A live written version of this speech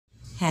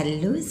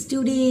Hello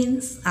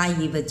students,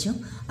 आइए बच्चों,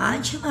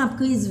 आज हम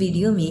आपको इस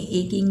वीडियो में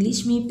एक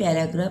इंग्लिश में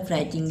पैराग्राफ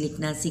राइटिंग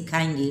लिखना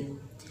सिखाएंगे।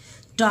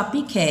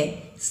 टॉपिक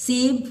है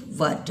सेव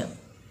वाटर।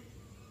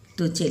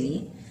 तो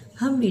चलिए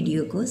हम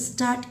वीडियो को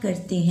स्टार्ट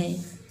करते हैं।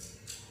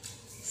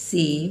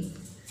 Save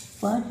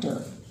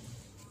water.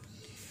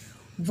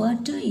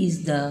 Water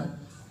is the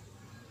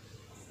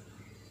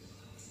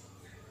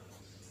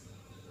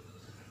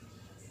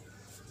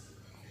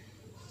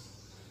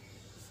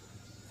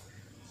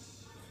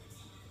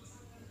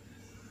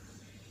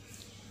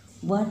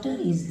Water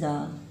is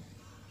the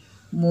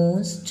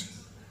most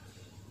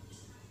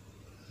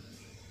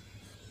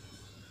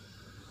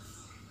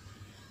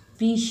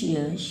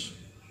precious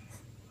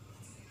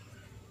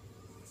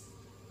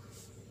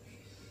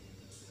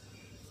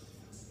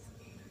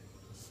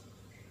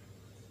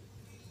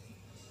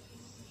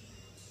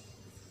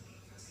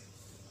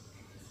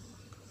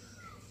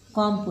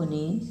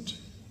component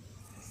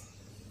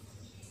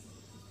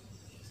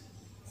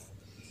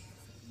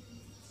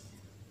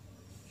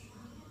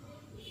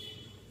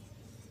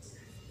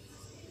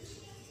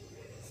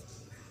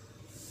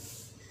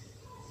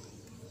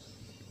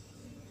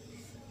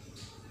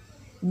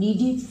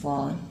needed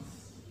for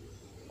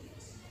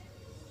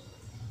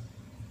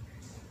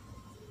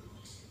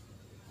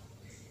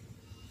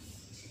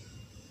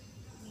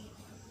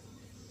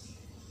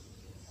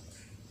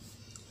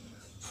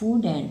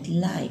food and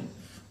life.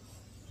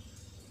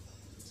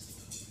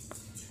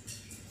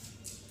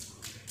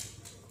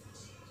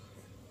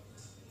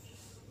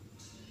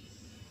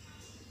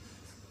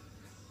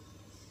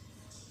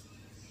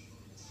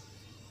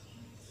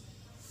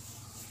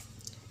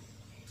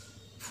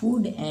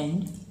 Food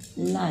and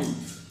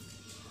life.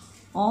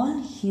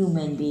 All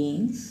human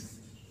beings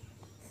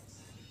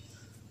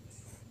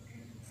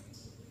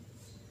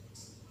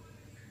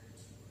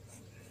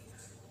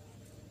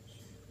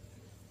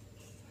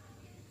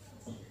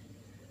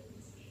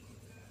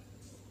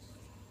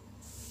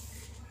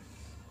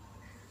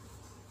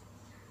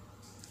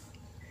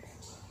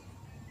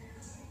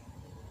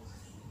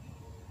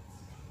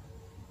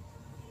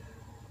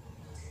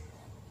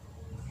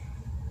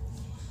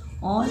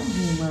all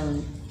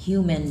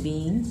human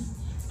beings,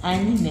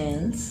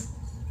 animals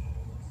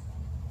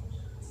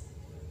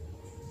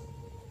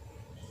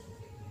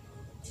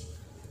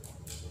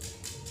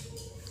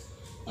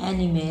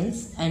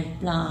and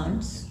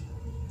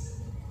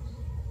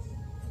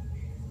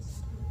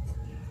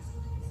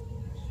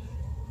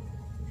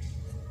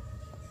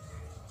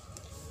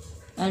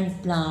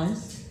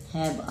plants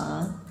have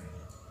a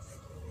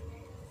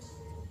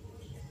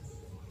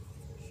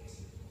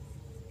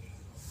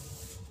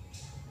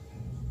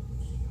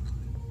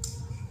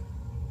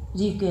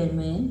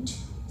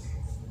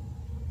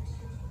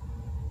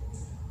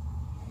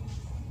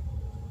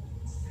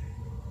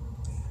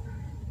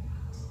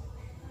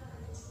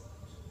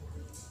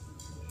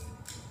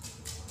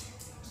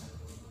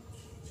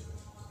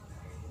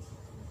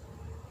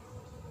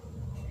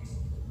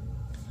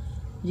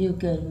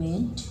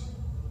requirement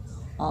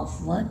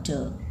of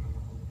water.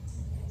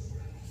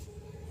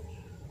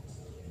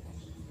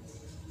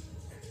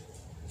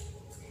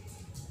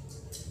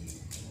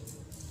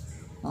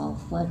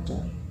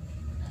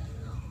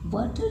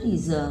 Water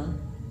is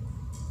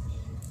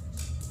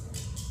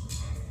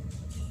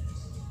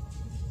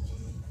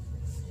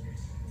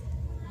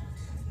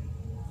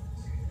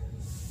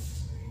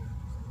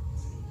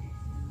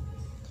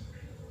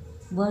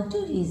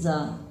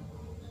a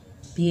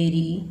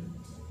very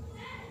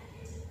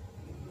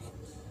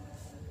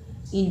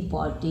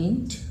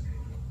important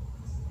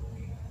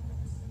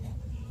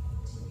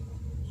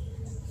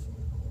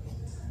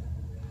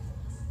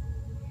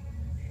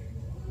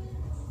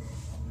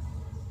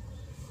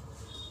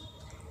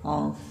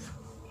of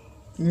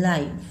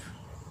life.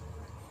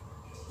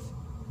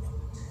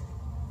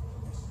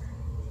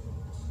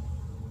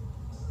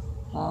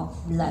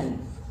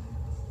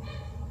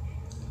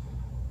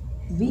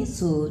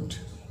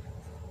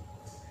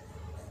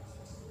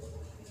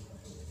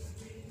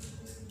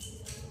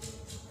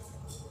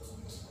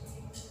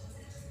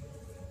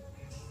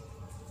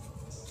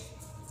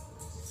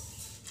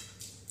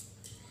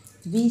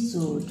 We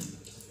should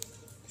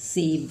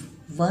save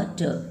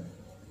water.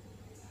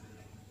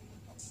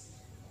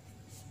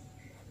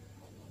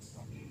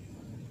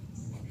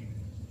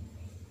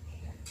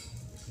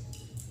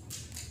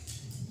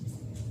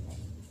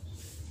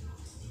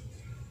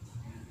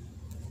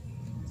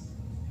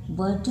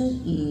 Water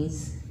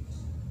is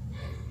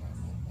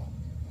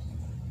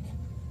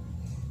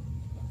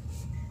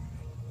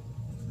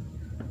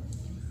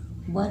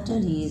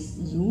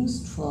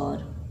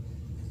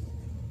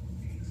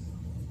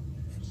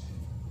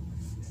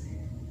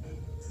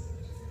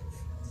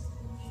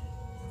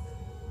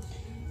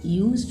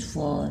used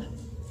for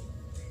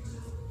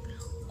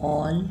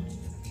all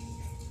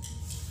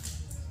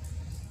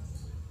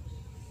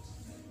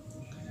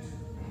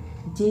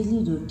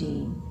daily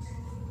routine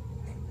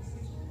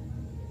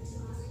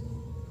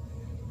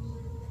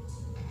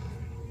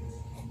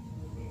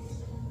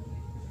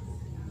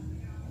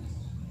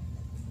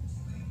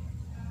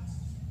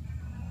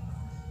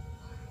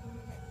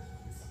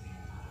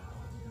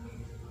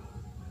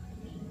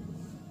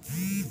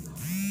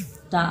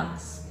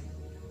task.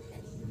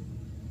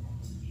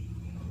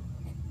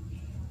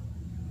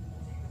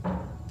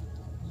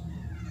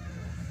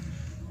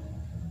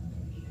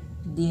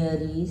 There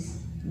is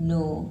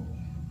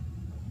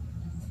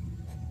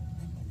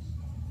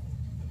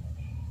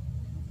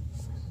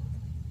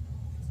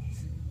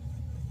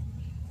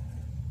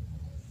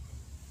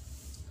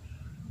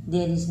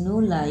no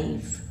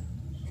life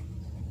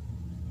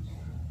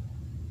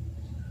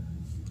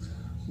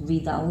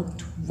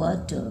without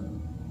water.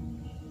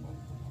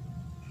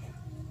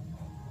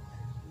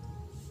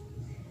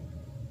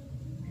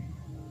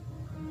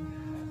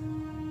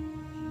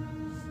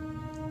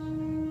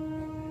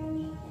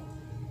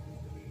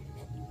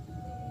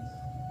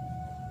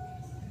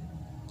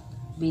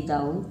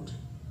 Without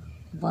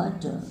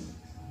water.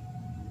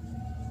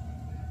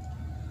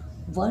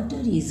 Water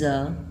is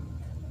a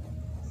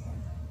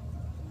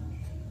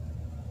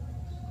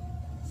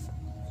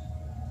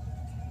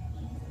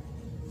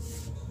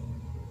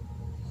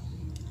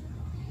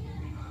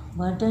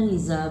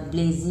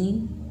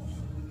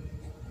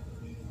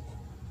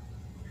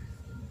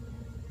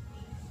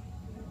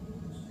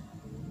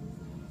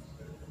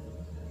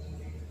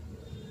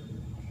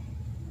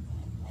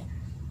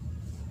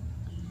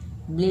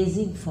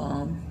blazing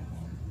from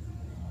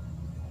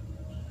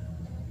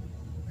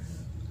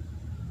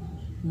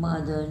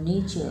Mother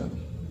Nature.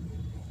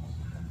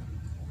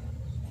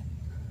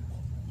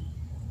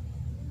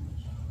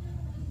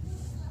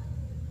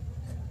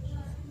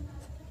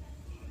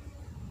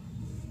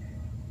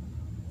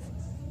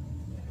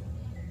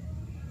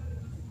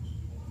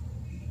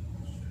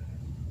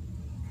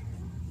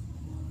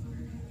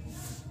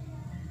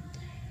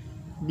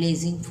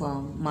 Blazing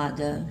from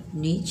Mother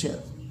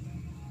Nature.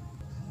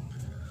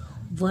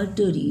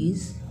 Water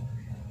is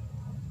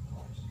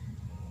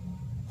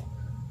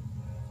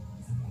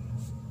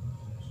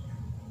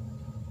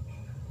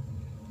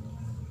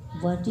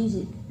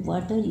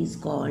water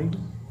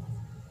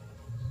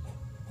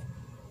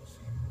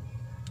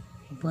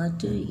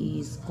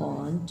is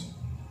called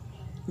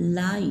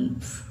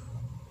life.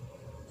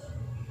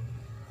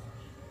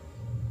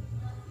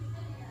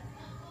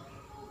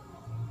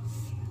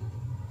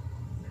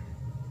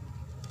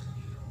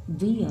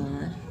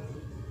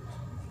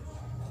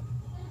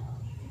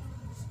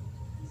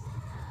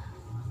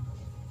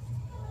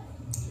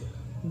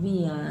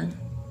 We are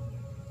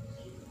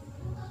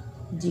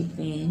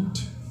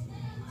depend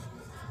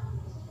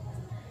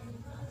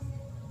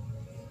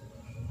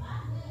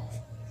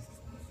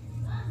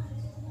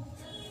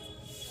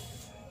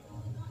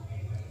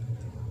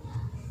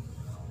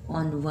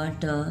on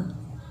water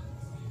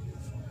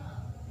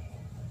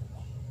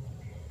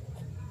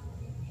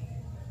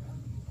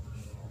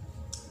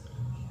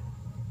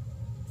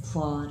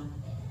for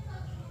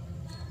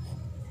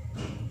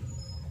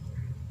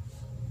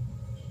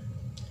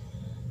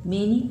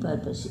many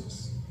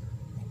purposes.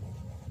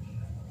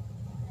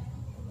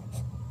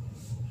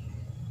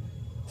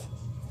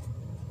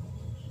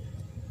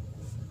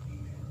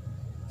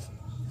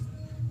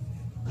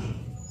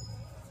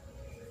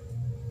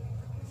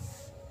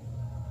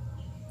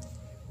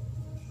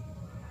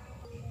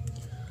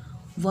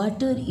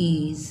 Water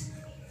is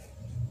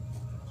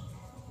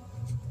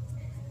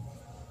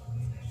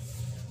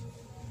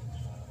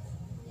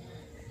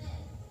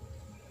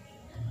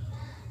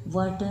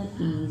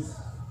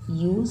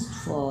used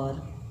for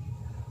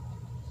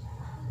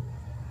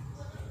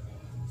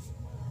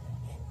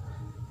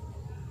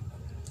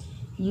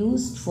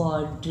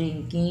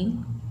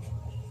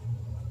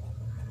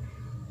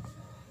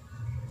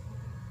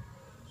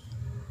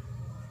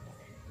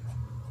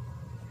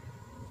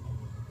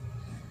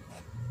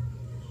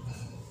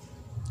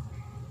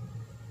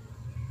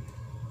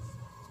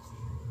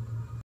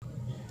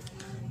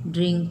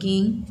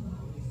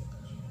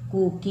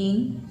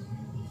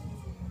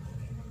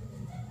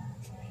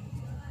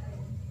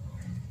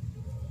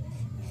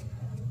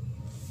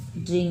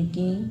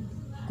drinking,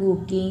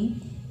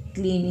 cooking,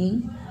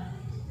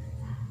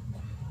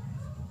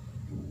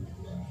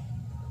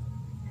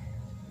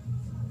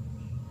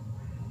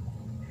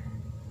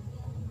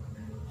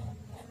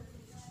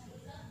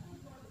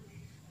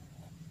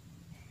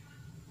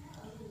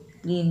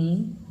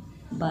 cleaning,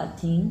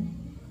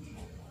 bathing,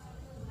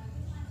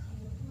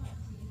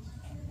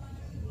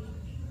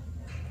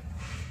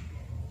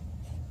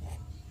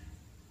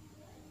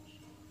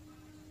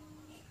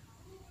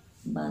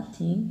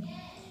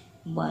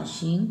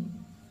 washing,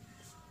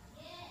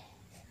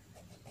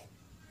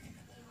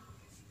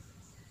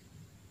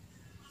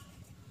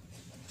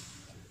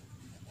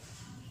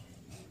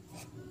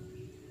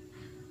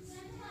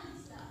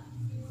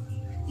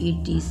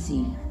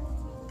 etc.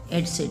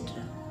 etc.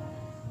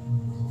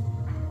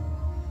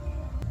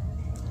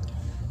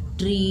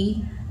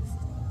 Tree,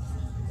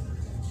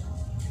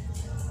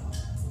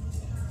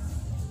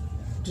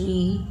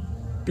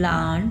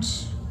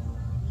 plants,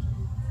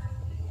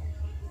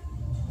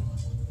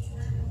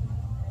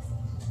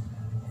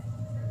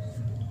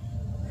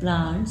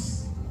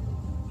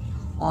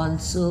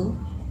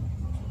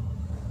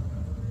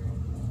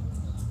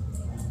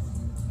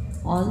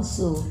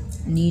 also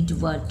need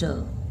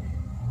water.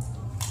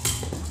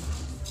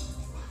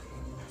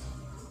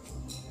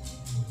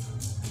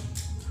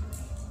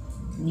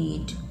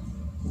 need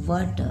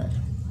water.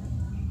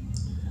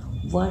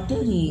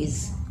 Water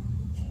is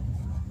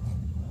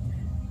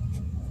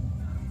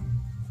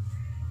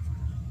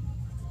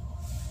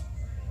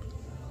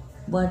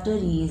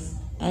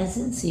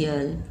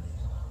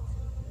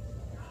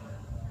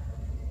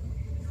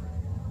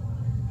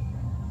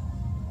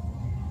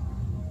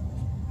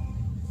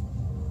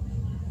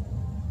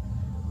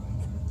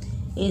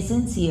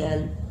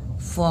essential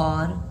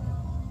for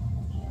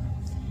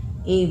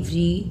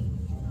every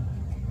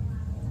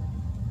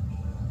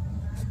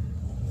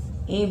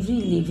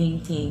living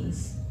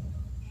things.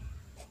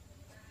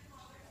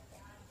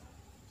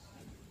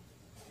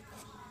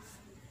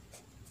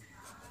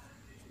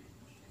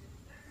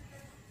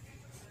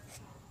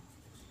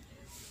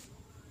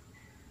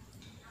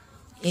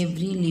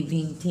 Every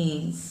living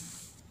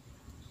things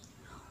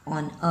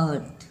on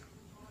earth.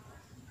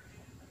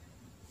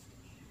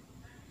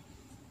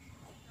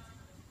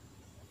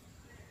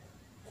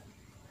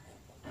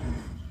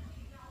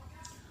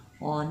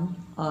 On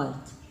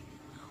earth.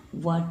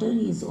 Water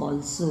is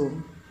also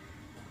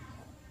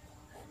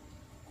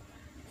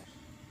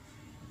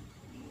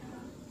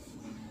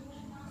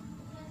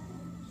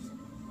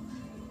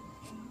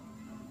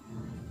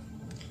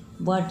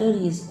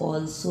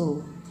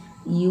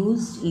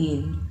used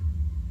in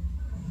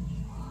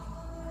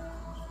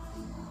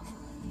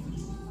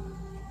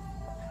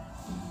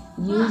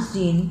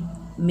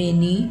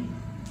many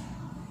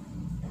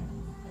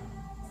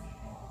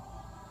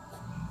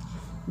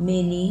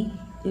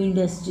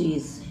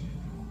industries.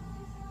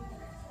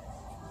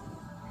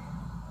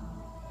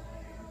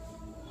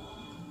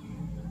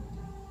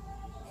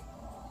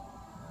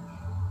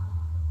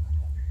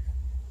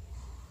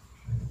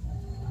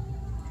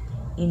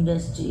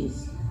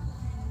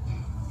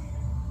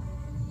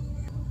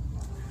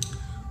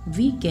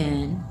 We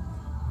can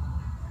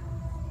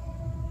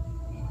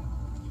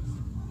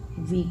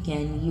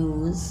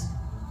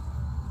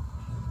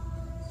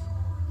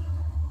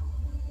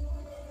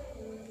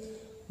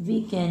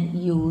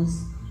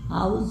use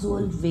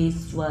household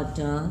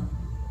wastewater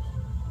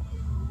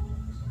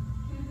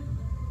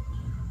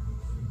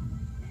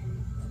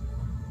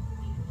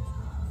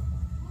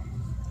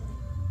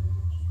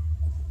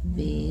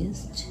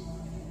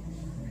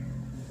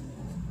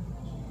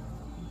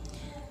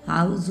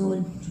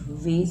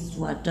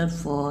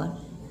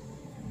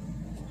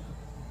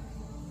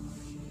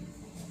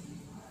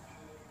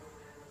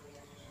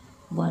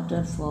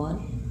for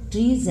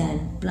trees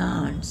and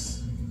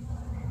plants.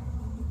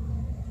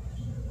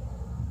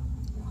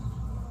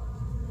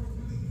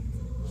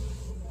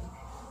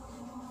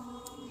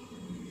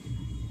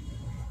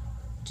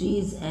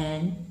 Trees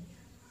and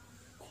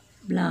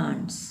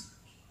plants.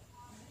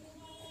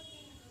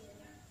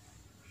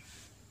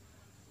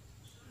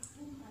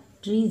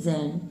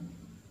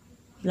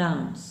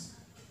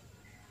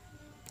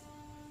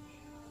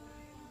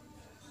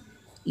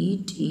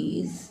 It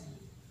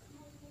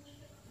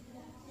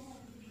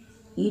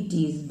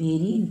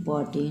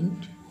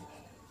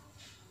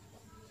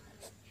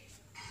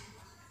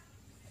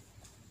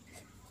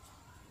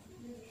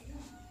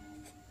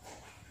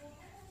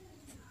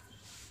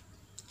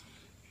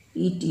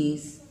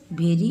is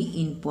very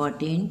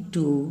important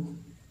to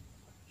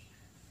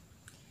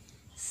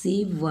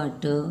save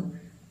water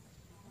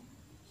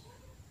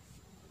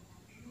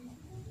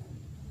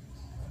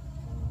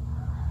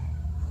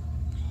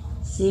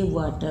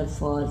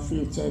for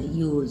future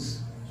use.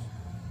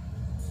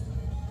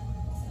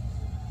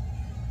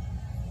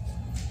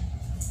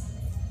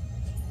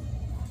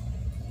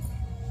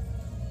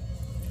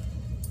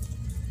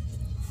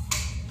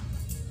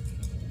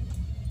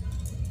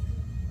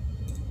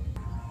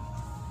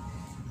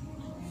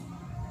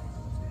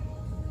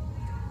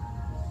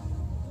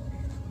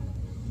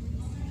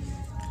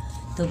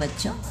 तो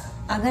बच्चों,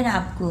 अगर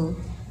आपको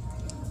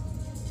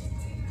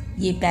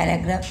ये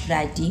paragraph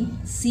writing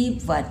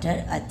save water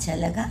अच्छा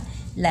लगा,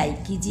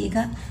 like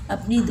कीजिएगा,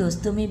 अपने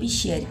दोस्तों में भी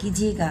शेयर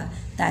कीजिएगा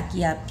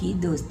ताकि आपके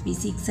दोस्त भी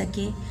सीख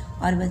सके।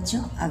 और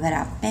बच्चों, अगर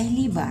आप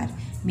पहली बार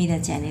मेरा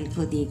चैनल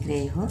को देख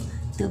रहे हो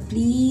तो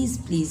प्लीज़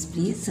प्लीज़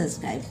प्लीज़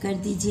सब्सक्राइब कर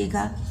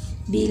दीजिएगा,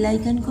 बेल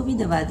आइकन को भी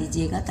दबा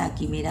दीजिएगा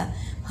ताकि मेरा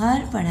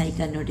हर पढ़ाई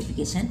का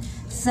नोटिफिकेशन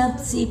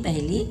सबसे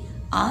पहले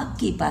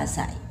आपके पास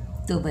आए।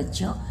 तो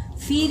बच्चों,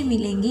 फिर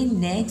मिलेंगे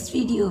नेक्स्ट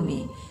वीडियो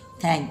में।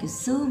 Thank you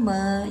so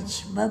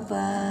much. Bye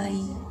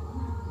bye.